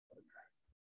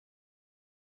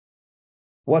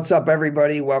What's up,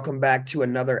 everybody? Welcome back to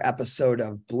another episode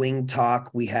of Bling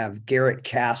Talk. We have Garret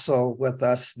Kassel with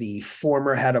us, the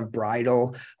former head of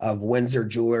bridal of Windsor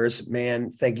Jewelers.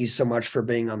 Man, thank you so much for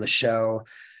being on the show.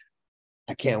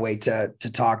 I can't wait to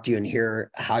talk to you and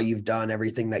hear how you've done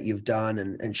everything that you've done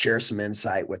and share some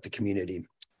insight with the community.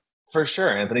 For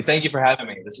sure, Anthony. Thank you for having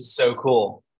me. This is so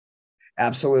cool.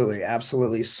 Absolutely,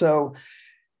 absolutely. So,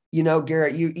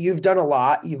 Garret, you've done a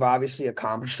lot. You've obviously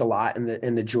accomplished a lot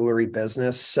in the jewelry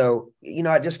business. So,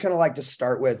 I just kind of like to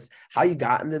start with how you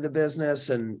got into the business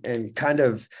and kind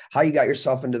of how you got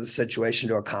yourself into the situation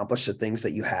to accomplish the things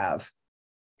that you have.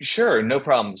 Sure, no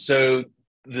problem. So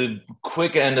the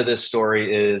quick end of this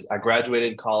story is I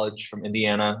graduated college from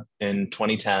Indiana in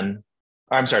 2010.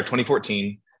 I'm sorry,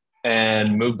 2014,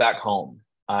 and moved back home.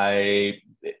 I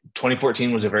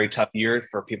 2014 was a very tough year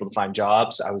for people to find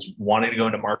jobs. I was wanting to go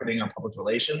into marketing or public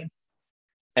relations.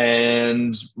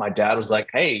 And my dad was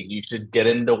like, hey, you should get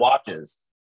into watches.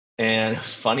 And it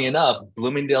was funny enough,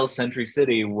 Bloomingdale Century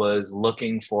City was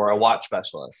looking for a watch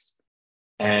specialist.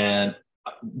 And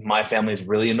my family is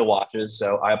really into watches.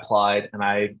 So I applied,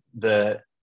 and the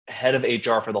head of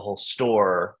HR for the whole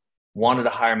store wanted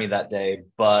to hire me that day,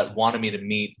 but wanted me to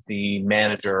meet the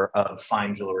manager of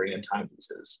fine jewelry and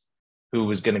timepieces, who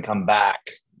was going to come back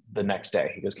the next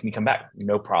day. He goes, can you come back?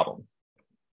 No problem.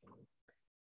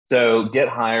 So get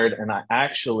hired, and I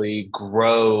actually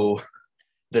grow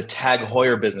the Tag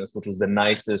Heuer business, which was the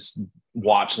nicest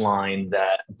watch line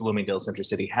that Bloomingdale Century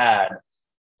City had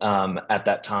at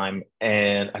that time.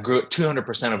 And I grew it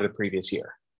 200% over the previous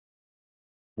year.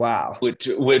 Wow.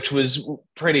 Which was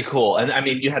pretty cool. And I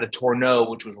mean, you had a Tourneau,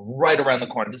 which was right around the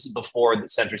corner. This is before the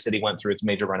Century City went through its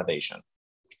major renovation.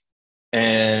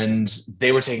 And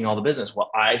they were taking all the business. Well,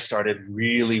 I started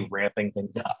really ramping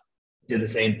things up. Did the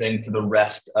same thing for the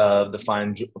rest of the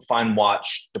fine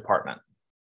watch department.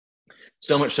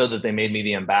 So much so that they made me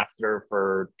the ambassador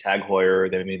for Tag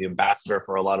Heuer. They made me the ambassador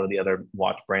for a lot of the other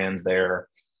watch brands there.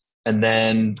 And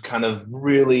then kind of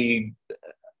really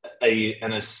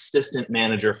an assistant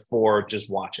manager for just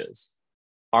watches.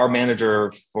 Our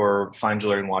manager for fine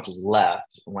jewelry and watches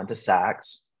left, went to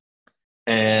Saks,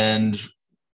 and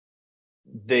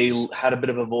they had a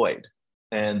bit of a void.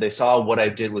 And they saw what I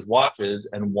did with watches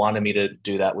and wanted me to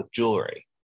do that with jewelry.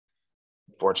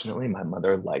 Fortunately, my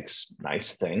mother likes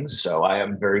nice things, so I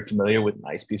am very familiar with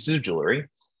nice pieces of jewelry.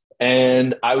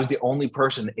 And I was the only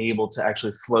person able to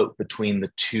actually float between the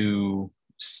two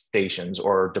stations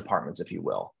or departments, if you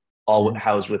will, all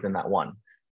housed within that one.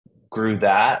 Grew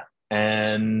that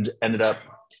and ended up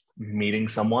meeting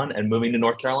someone and moving to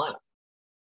North Carolina.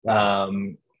 Wow.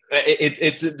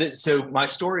 So my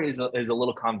story is a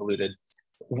little convoluted.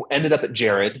 Ended up at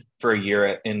Jared for a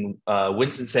year in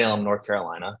Winston-Salem, North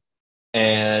Carolina,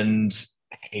 and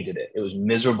hated it. It was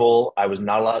miserable. I was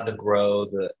not allowed to grow.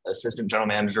 The assistant general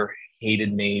manager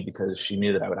hated me because she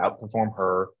knew that I would outperform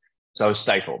her. So I was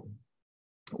stifled.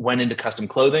 Went into custom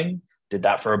clothing, did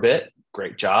that for a bit.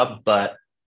 Great job, but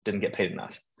didn't get paid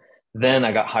enough. Then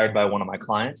I got hired by one of my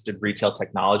clients, did retail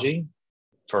technology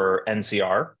for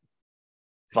NCR.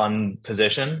 Fun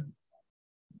position,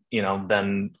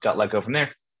 then got let go from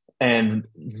there. And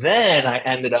then I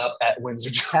ended up at Windsor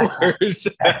Jewelers.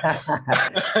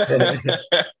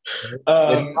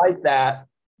 Like that.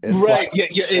 It's right. Like,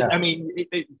 yeah. I mean,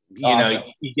 awesome.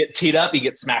 You get teed up, you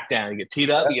get smacked down. You get teed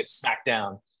up, you get smacked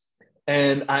down.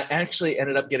 And I actually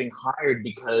ended up getting hired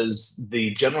because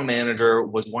the general manager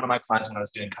was one of my clients when I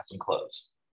was doing custom clothes.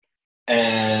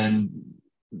 And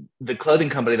the clothing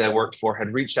company that I worked for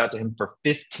had reached out to him for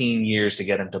 15 years to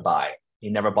get him to buy. He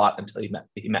never bought until he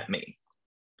met me.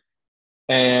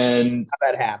 And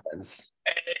how that happens.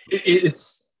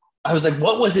 I was like,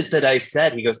 what was it that I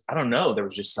said? He goes, I don't know. There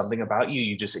was just something about you.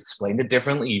 You just explained it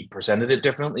differently. You presented it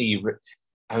differently.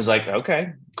 I was like,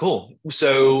 okay, cool.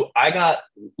 So I got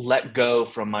let go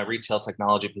from my retail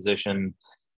technology position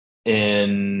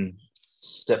in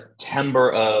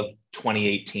September of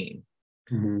 2018.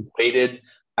 Mm-hmm. Waited.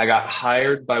 I got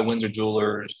hired by Windsor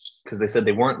Jewelers because they said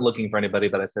they weren't looking for anybody,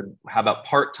 but I said, how about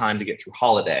part-time to get through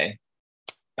holiday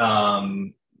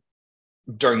during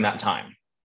that time?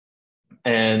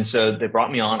 And so they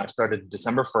brought me on. I started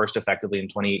December 1st, effectively in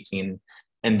 2018,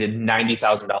 and did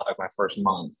 $90,000 my first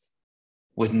month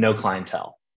with no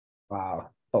clientele.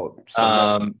 Wow.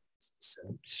 It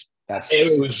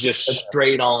was just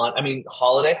straight on. I mean,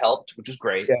 holiday helped, which was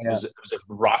great. Yeah. It was a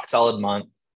rock solid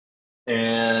month.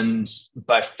 And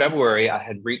by February, I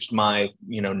had reached my,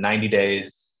 90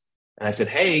 days. And I said,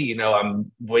 hey,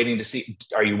 I'm waiting to see,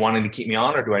 are you wanting to keep me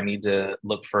on, or do I need to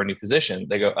look for a new position?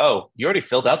 They go, oh, you already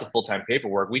filled out the full-time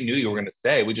paperwork. We knew you were going to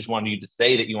stay. We just wanted you to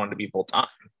say that you wanted to be full-time.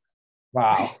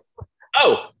 Wow.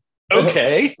 Oh,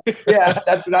 okay. Yeah,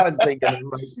 that's what I was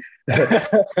thinking.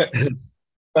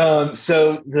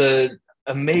 So the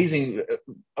amazing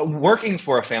working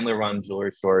for a family-run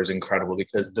jewelry store is incredible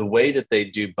because the way that they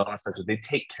do bonuses, they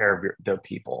take care of their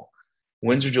people.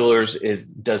 Windsor Jewelers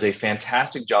does a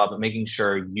fantastic job at making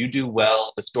sure you do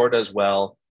well, the store does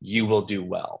well, you will do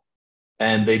well.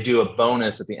 And they do a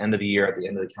bonus at the end of the year, at the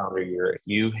end of the calendar year. If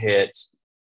you hit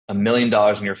 $1 million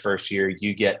in your first year,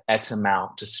 you get X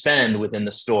amount to spend within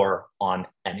the store on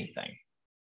anything.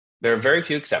 There are very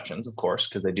few exceptions, of course,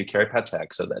 because they do carry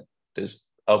Patek, so that is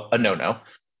a no-no.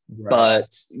 Right.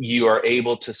 But you are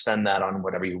able to spend that on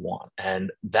whatever you want.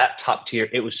 And that top tier,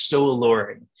 it was so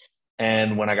alluring.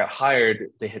 And when I got hired,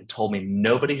 they had told me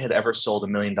nobody had ever sold $1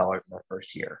 million in their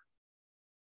first year.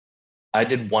 I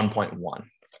did 1.1.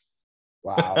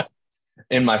 Wow.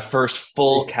 In my first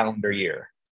full calendar year.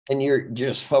 And you're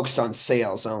just focused on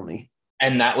sales only.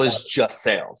 And that was just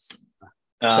sales.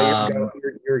 So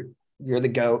you're the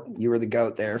GOAT. You were the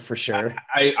GOAT there for sure.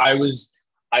 I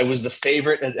was the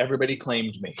favorite, as everybody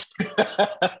claimed me.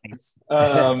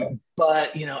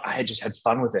 But I had just had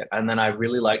fun with it. And then I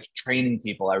really liked training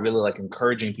people. I really like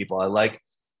encouraging people.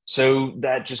 So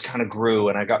that just kind of grew,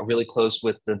 and I got really close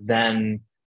with the then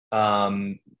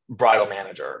bridal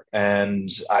manager. And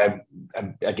I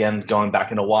again, going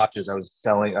back into watches, I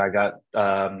got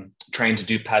trained to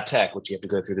do Patek, which you have to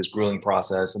go through this grueling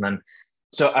process. And then,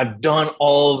 so I've done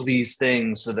all of these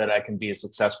things so that I can be as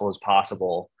successful as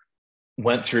possible.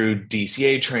 Went through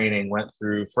DCA training, went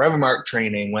through Forevermark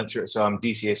training, so I'm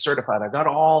DCA certified. I got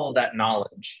all of that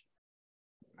knowledge.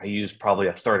 I used probably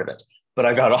a third of it, but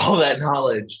I got all that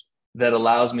knowledge that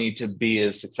allows me to be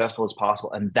as successful as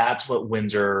possible. And that's what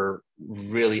Windsor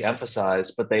really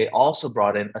emphasized. But they also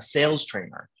brought in a sales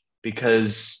trainer,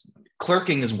 because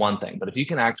clerking is one thing, but if you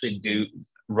can actually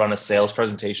run a sales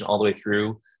presentation all the way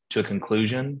through to a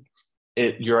conclusion,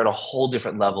 you're at a whole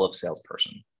different level of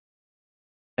salesperson.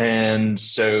 And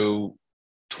so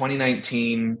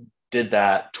 2019 did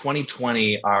that.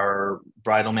 2020, our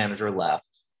bridal manager left,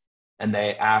 and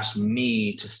they asked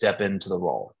me to step into the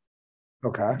role.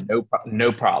 Okay.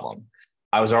 No problem.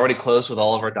 I was already close with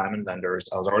all of our diamond vendors.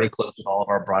 I was already close with all of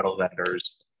our bridal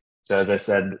vendors. So as I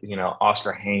said,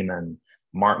 Oscar Heyman,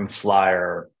 Martin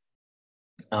Flyer.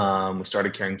 We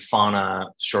started carrying Fauna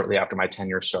shortly after my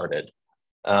tenure started.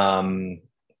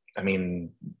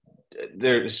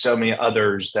 There's so many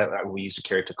others that we used to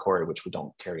carry to Corey, which we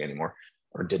don't carry anymore,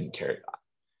 or didn't carry.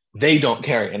 They don't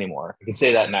carry anymore. I can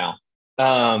say that now.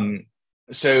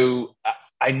 So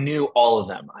I knew all of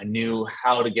them. I knew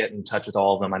how to get in touch with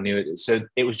all of them. I knew it. So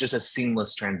it was just a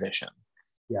seamless transition.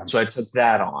 Yeah. So I took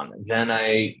that on. Then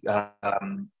I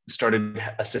started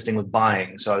assisting with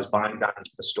buying. So I was buying diamonds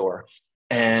for the store.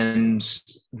 And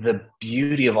the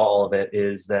beauty of all of it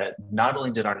is that not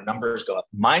only did our numbers go up,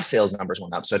 my sales numbers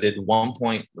went up. So I did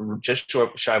just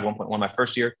shy of 1.1 my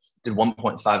first year, did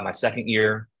 1.5 my second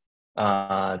year,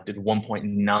 did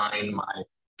 1.9 my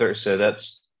third. So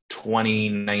that's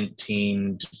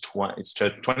 2019 to 20. So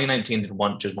 2019 did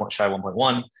just shy of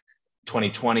 1.1.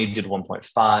 2020 did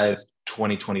 1.5.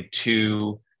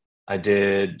 2022 I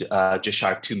did just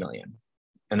shy of 2 million,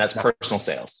 and that's personal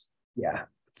sales. Yeah.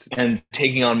 And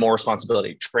taking on more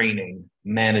responsibility, training,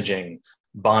 managing,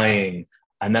 buying.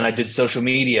 And then I did social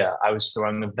media. I was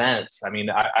throwing events.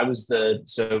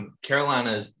 So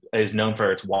Carolina is known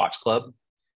for its watch club.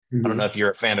 Mm-hmm. I don't know if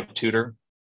you're a fan of Tudor,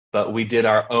 but we did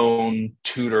our own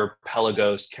Tudor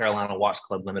Pelagos Carolina Watch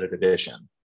Club limited edition.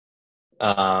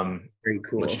 Very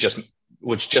cool.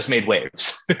 Which just made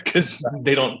waves because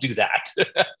they don't do that.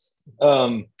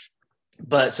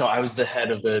 But so I was the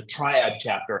head of the triad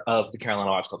chapter of the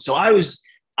Carolina Watch Club. So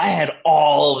I had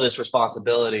all of this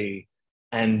responsibility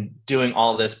and doing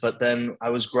all this, but then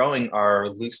I was growing our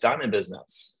loose diamond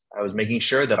business. I was making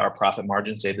sure that our profit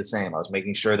margin stayed the same. I was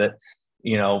making sure that,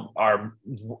 our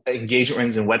engagement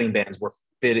rings and wedding bands were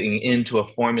fitting into a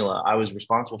formula. I was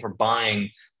responsible for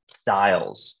buying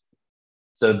styles.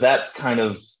 So that's kind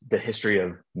of the history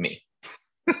of me.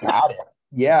 Got it.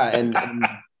 Yeah.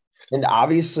 And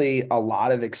obviously a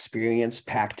lot of experience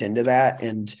packed into that.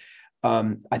 And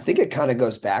I think it kind of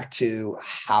goes back to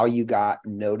how you got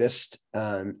noticed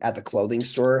at the clothing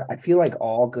store. I feel like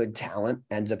all good talent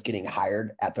ends up getting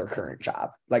hired at their current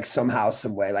job, like somehow,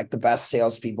 some way. Like the best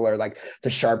salespeople are like the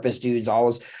sharpest dudes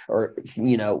always, or,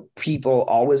 people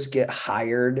always get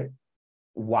hired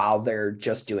while they're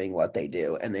just doing what they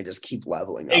do, and they just keep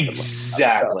leveling up.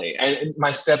 Exactly. And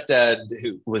my stepdad,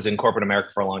 who was in corporate America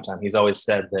for a long time, he's always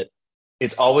said that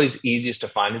it's always easiest to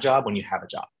find a job when you have a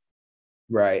job.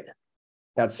 Right.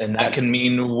 That can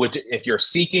mean if you're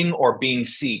seeking or being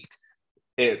seeked,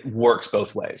 it works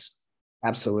both ways.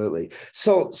 Absolutely.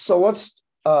 So let's,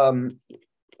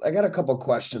 I got a couple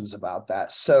questions about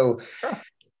that. So Sure.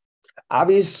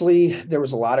 obviously there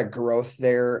was a lot of growth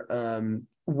there.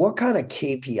 What kind of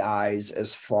KPIs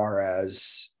as far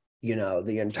as,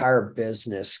 the entire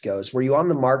business goes? Were you on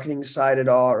the marketing side at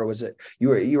all, or was it,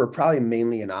 you were probably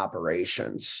mainly in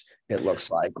operations, it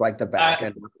looks like the back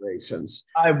end operations?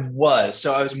 I was.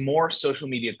 So I was more social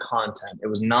media content. It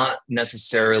was not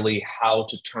necessarily how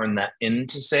to turn that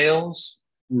into sales,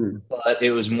 but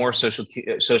it was more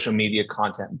social media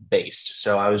content based.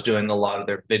 So I was doing a lot of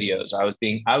their videos.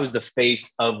 I was the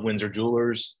face of Windsor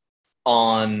Jewelers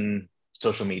on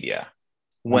social media.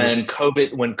 When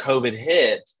COVID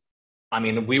hit, I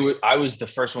mean, I was the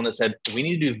first one that said we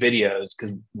need to do videos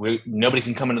because nobody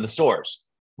can come into the stores.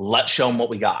 Let's show them what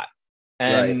we got.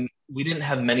 And Right. we didn't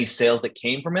have many sales that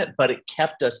came from it, but it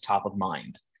kept us top of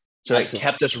mind. So Absolutely. it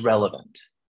kept us relevant.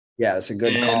 Yeah, it's a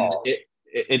good And call.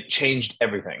 it changed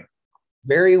everything.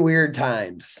 Very weird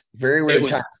times. Very It weird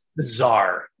was times.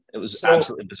 bizarre. It was So,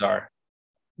 absolutely bizarre.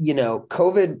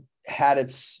 COVID had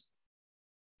its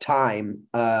time.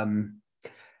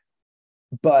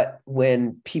 But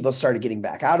when people started getting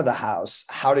back out of the house,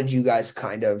 how did you guys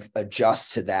kind of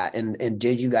adjust to that? And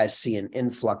did you guys see an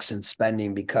influx in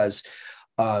spending? Because,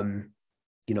 you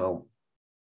know,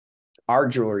 our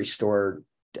jewelry store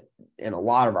and a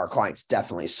lot of our clients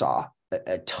definitely saw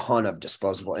a ton of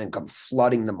disposable income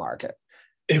flooding the market.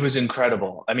 It was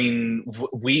incredible. I mean,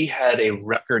 we had a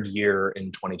record year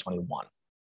in 2021.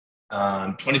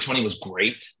 2020 was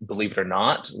great, believe it or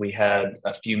not. We had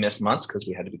a few missed months because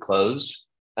we had to be closed.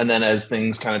 And then as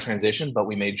things kind of transitioned, but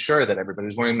we made sure that everybody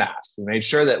was wearing masks. We made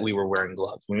sure that we were wearing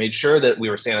gloves. We made sure that we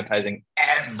were sanitizing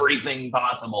everything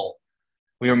possible.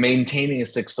 We were maintaining a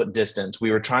 6-foot distance.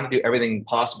 We were trying to do everything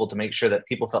possible to make sure that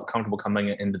people felt comfortable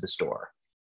coming into the store.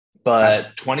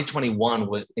 But 2021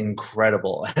 was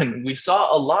incredible. And we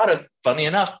saw a lot of, funny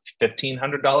enough,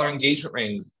 $1,500 engagement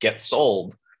rings get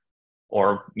sold,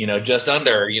 or, just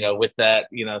under, with that,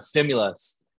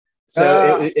 stimulus.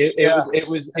 So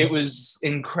it was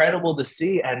incredible to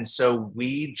see. And so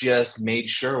we just made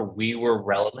sure we were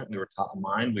relevant. We were top of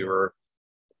mind. We were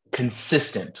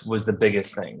consistent was the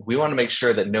biggest thing. We want to make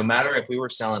sure that no matter if we were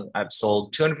selling, I've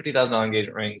sold $250,000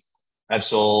 engagement rings. I've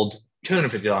sold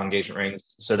 $250 engagement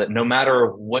rings, so that no matter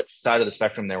what side of the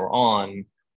spectrum they were on,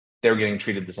 they were getting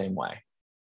treated the same way.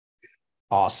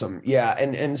 Awesome. Yeah.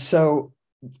 And so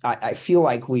I feel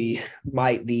like we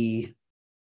might be,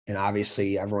 and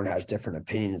obviously everyone has different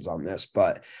opinions on this,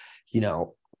 but,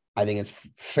 I think it's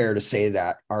fair to say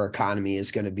that our economy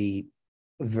is going to be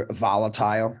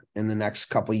volatile in the next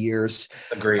couple of years.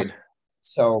 Agreed.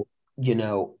 So,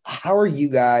 how are you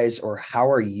guys, or how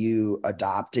are you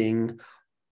adopting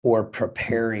or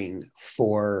preparing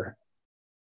for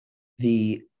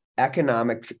the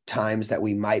economic times that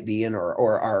we might be in, or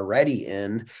are already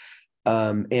in,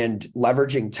 and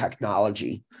leveraging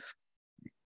technology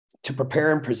to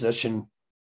prepare and position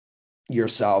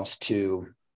yourselves to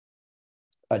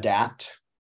adapt?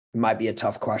 It might be a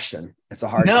tough question. It's a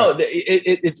hard No, question.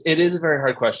 it is a very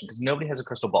hard question because nobody has a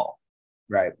crystal ball.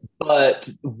 Right. But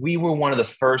we were one of the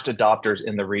first adopters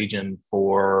in the region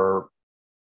for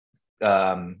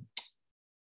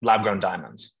lab-grown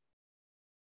diamonds.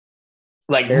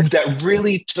 That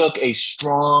really took a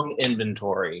strong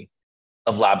inventory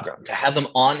of lab-grown to have them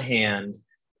on hand,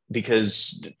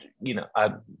 because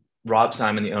Rob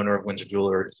Simon, the owner of Windsor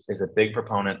Jewelers, is a big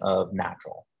proponent of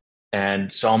natural,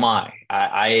 and so am I.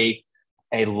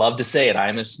 I love to say it. I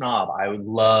am a snob. I would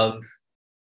love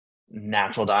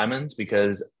natural diamonds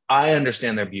because I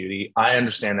understand their beauty. I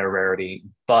understand their rarity.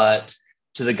 But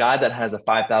to the guy that has a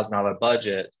 $5,000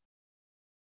 budget,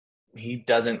 he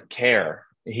doesn't care.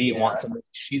 He wants something.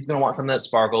 She's going to want something that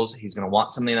sparkles. He's going to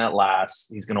want something that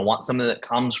lasts. He's going to want something that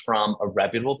comes from a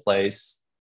reputable place,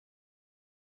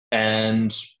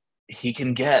 and he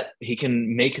can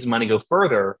make his money go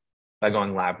further by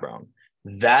going lab grown.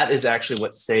 That is actually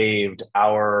what saved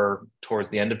towards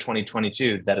the end of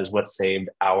 2022. That is what saved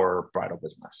our bridal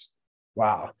business.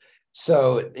 Wow.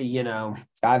 So,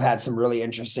 I've had some really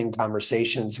interesting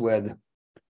conversations with,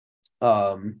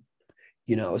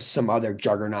 some other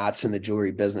juggernauts in the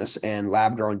jewelry business, and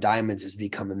lab grown diamonds has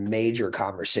become a major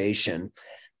conversation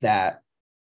that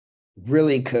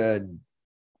really could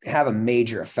have a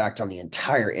major effect on the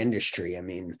entire industry. I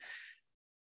mean,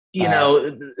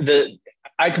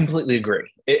 I completely agree.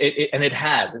 And it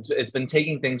has. It's been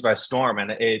taking things by storm,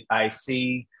 and I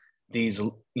see these,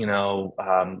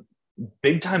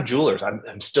 big time jewelers.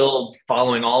 I'm still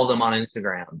following all of them on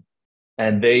Instagram,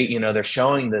 and they're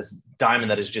showing this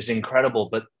diamond that is just incredible.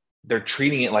 But they're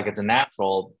treating it like it's a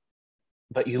natural,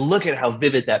 but you look at how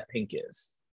vivid that pink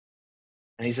is.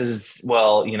 And he says,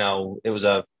 well, it was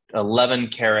a 11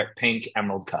 karat pink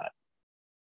emerald cut,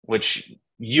 which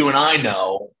you and I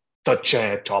know,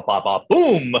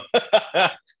 boom,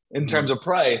 in terms of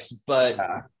price. But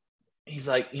he's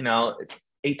like, it's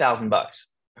 $8,000.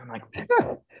 I'm like,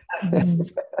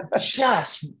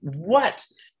 just what?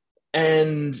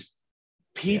 And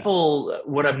people,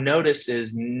 what I've noticed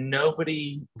is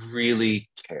nobody really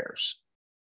cares.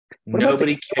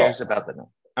 Nobody cares about the.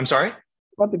 I'm sorry?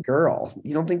 What about the girl?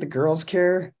 You don't think the girls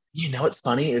care? What's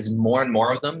funny is more and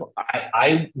more of them,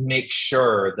 I make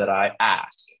sure that I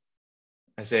ask.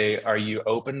 I say, are you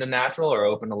open to natural or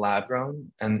open to lab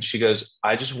grown? And she goes,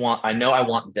 I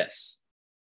want this.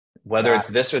 Whether it's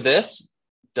this or this,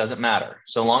 doesn't matter.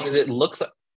 So long as it looks,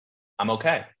 I'm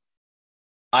okay.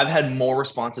 I've had more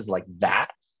responses like that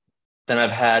than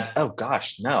I've had, oh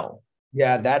gosh, no.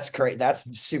 Yeah, that's great. That's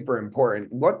super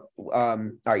important. What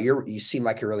you seem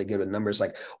like you're really good with numbers.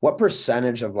 Like, what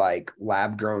percentage of like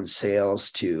lab grown sales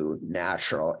to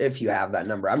natural, if you have that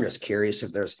number? I'm just curious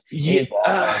if there's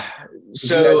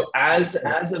so as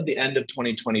of the end of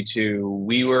 2022,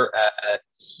 we were at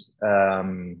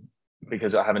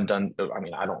because I don't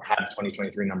have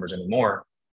 2023 numbers anymore.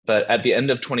 But at the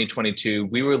end of 2022,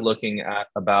 we were looking at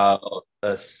about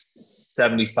a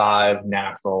 75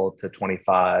 natural to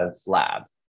 25 lab,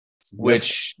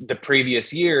 which the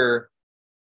previous year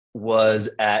was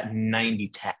at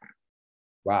 90-10.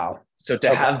 Wow. So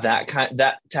to have that kind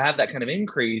of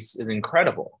increase is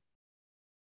incredible.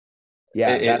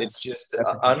 Yeah, it's just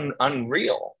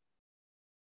unreal.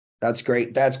 That's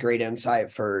great. That's great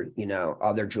insight for,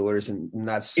 other jewelers. And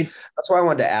that's why I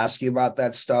wanted to ask you about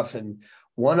that stuff. And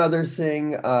one other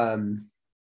thing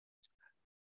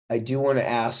I do want to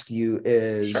ask you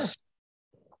is, sure,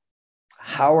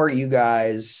 how are you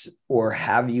guys, or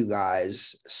have you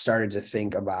guys started to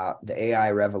think about the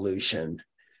AI revolution,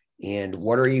 and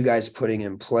what are you guys putting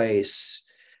in place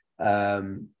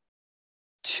to,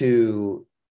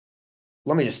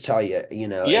 let me just tell you,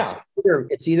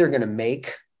 it's either going to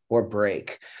make or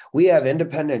break. We have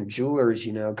independent jewelers,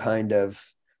 kind of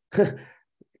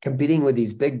competing with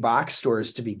these big box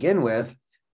stores to begin with.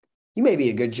 You may be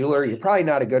a good jeweler. You're probably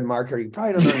not a good marketer. You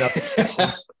probably don't know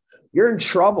nothing. You're in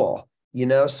trouble,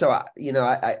 So,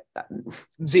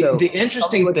 the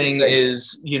interesting thing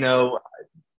is,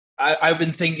 I've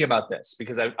been thinking about this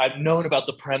because I've known about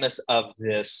the premise of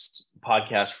this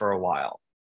podcast for a while.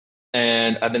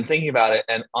 And I've been thinking about it.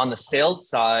 And on the sales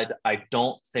side, I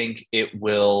don't think it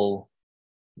will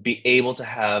be able to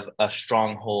have a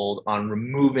stronghold on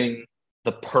removing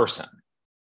the person.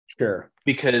 Sure.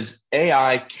 Because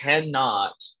AI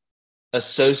cannot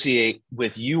associate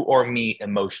with you or me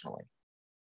emotionally.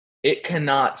 It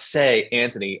cannot say,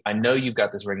 Anthony, I know you've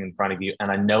got this ring in front of you, and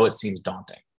I know it seems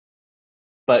daunting.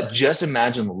 But just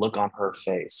imagine the look on her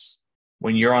face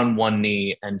when you're on one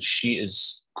knee and she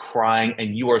is crying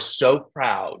and you are so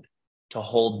proud to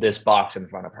hold this box in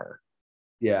front of her.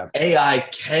 Yeah. AI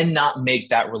cannot make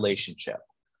that relationship.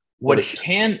 What it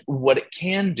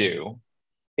can do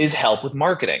is help with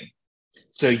marketing.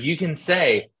 So you can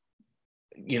say,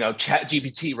 Chat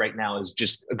GPT right now is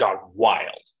just gone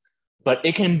wild, but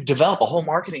it can develop a whole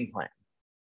marketing plan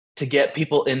to get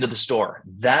people into the store.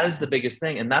 That is the biggest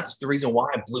thing. And that's the reason why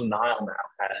Blue Nile now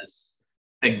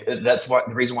that's the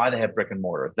reason why they have brick and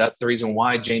mortar. That's the reason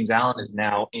why James Allen is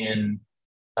now in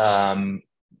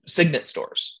Signet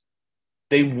stores.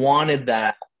 They wanted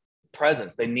that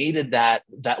presence. They needed that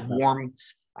warm,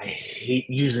 I hate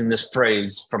using this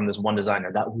phrase from this one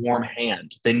designer, that warm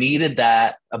hand. They needed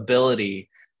that ability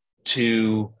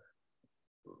to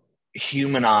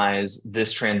humanize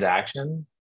this transaction,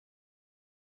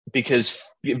 because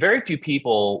very few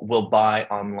people will buy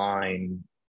online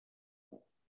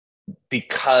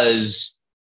because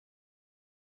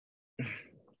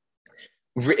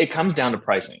it comes down to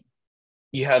pricing.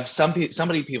 You have somebody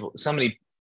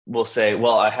will say,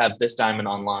 well, I have this diamond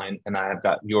online and I have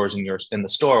got yours in the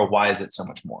store. Why is it so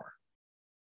much more?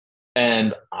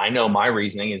 And I know my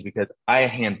reasoning is because I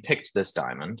handpicked this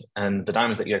diamond, and the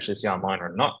diamonds that you actually see online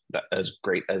are not as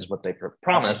great as what they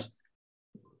promise.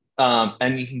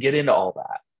 And you can get into all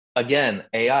that. Again,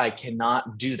 AI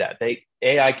cannot do that.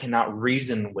 AI cannot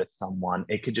reason with someone.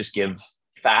 It could just give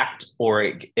fact, or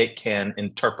it can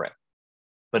interpret,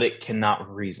 but it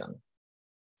cannot reason.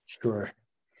 Sure.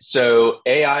 So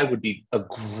AI would be a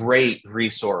great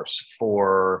resource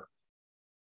for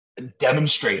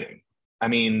demonstrating. I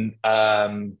mean,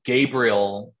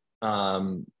 Gabriel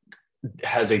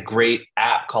has a great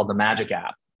app called the Magic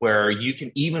app, where you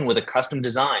can, even with a custom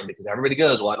design, because everybody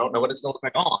goes, well, I don't know what it's going to look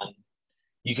like on,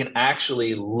 you can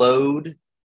actually load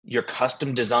your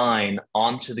custom design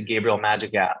onto the Gabriel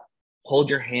Magic app,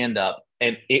 hold your hand up,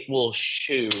 and it will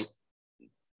shoot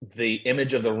the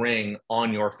image of the ring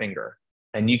on your finger,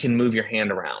 and you can move your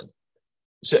hand around.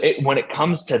 So when it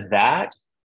comes to that,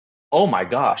 oh my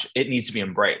gosh, it needs to be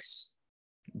embraced.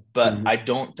 But I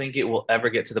don't think it will ever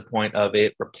get to the point of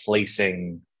it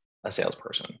replacing a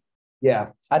salesperson. Yeah,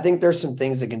 I think there's some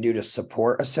things it can do to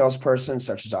support a salesperson,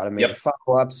 such as automated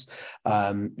follow-ups,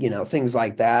 things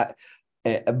like that.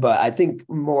 But I think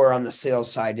more on the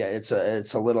sales side, it's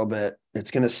a little bit, it's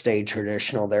going to stay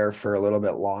traditional there for a little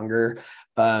bit longer.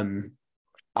 I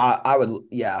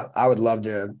would love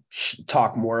to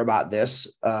talk more about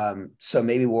this. So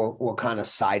maybe we'll kind of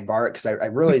sidebar it, because I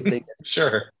really think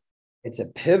sure, it's a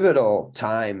pivotal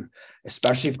time,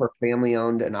 especially for family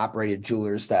owned and operated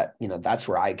jewelers that, that's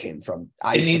where I came from.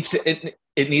 It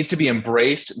needs to be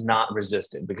embraced, not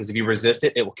resisted, because if you resist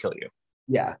it, it will kill you.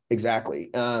 Yeah,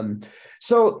 exactly.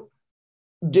 So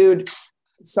dude,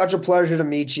 such a pleasure to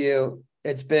meet you.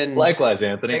 It's been likewise,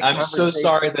 Anthony. I'm so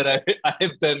sorry that I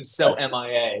have been so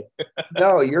MIA.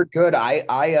 No, you're good. I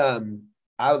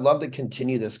would love to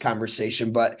continue this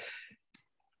conversation, but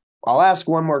I'll ask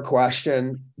one more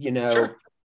question. Sure.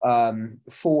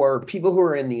 For people who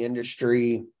are in the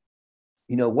industry,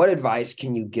 what advice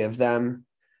can you give them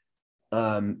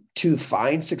to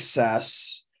find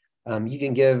success? You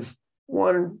can give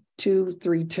 1, 2,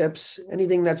 3 tips,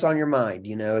 anything that's on your mind.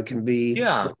 It can be.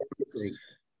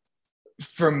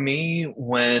 For me,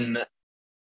 when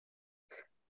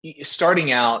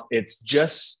starting out,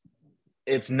 it's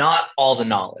not all the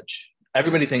knowledge.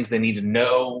 Everybody thinks they need to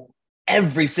know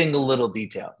every single little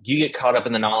detail. You get caught up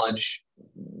in the knowledge,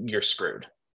 you're screwed.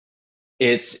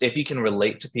 It's if you can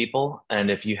relate to people,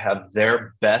 and if you have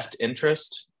their best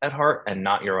interest at heart and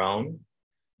not your own,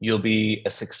 you'll be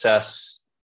a success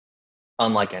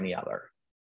unlike any other.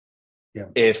 Yeah.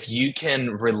 If you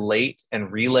can relate and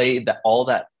relay all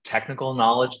that technical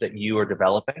knowledge that you are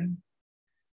developing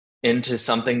into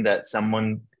something that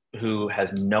someone who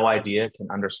has no idea can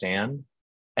understand,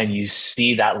 and you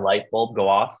see that light bulb go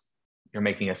off, you're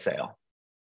making a sale.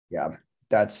 Yeah,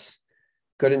 that's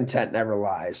good. Intent never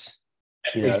lies.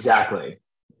 Exactly.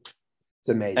 It's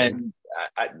amazing. And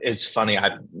it's funny.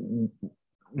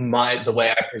 The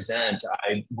way I present,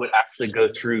 I would actually go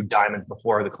through diamonds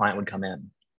before the client would come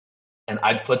in, and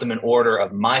I'd put them in order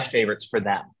of my favorites for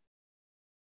them.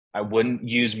 I wouldn't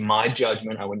use my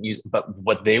judgment. But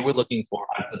what they were looking for,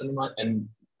 I'd put them in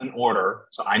an order,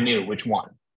 so I knew which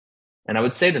one. And I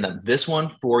would say to them, this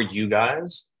one for you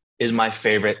guys is my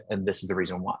favorite, and this is the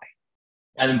reason why.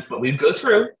 But we'd go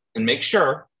through and make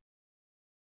sure,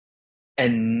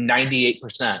 and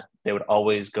 98%, they would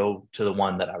always go to the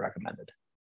one that I recommended.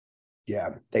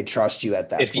 Yeah, they trust you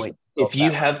at that point. If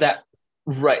you have that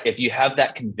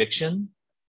conviction,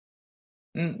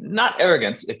 not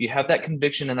arrogance, if you have that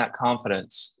conviction and that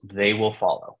confidence, they will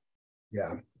follow.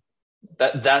 Yeah.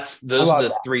 Those are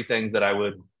the 3 things that I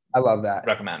love that.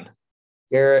 Recommend.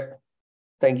 Garret,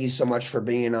 thank you so much for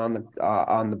being on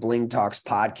the Bling Talks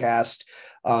podcast.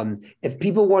 If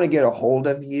people want to get a hold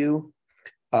of you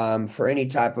for any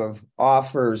type of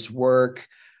offers, work,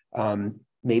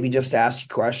 maybe just ask you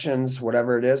questions,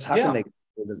 whatever it is, how can they get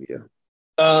a hold of you?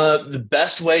 The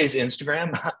best way is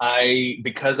Instagram.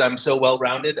 Because I'm so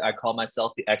well-rounded, I call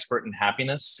myself the expert in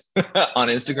happiness on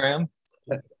Instagram.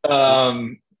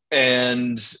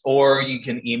 Or you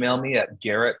can email me at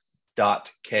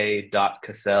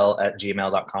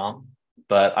garret.k.kassel@gmail.com.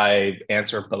 But I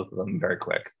answer both of them very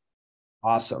quick.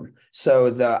 Awesome.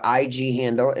 So the IG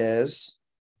handle is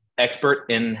expert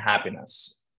in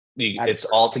happiness. It's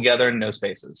all together, no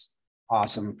spaces.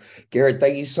 Awesome. Garret,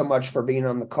 thank you so much for being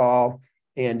on the call.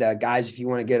 And guys, if you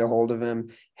want to get a hold of him,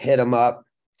 hit him up.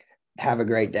 Have a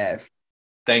great day.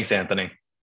 Thanks, Anthony.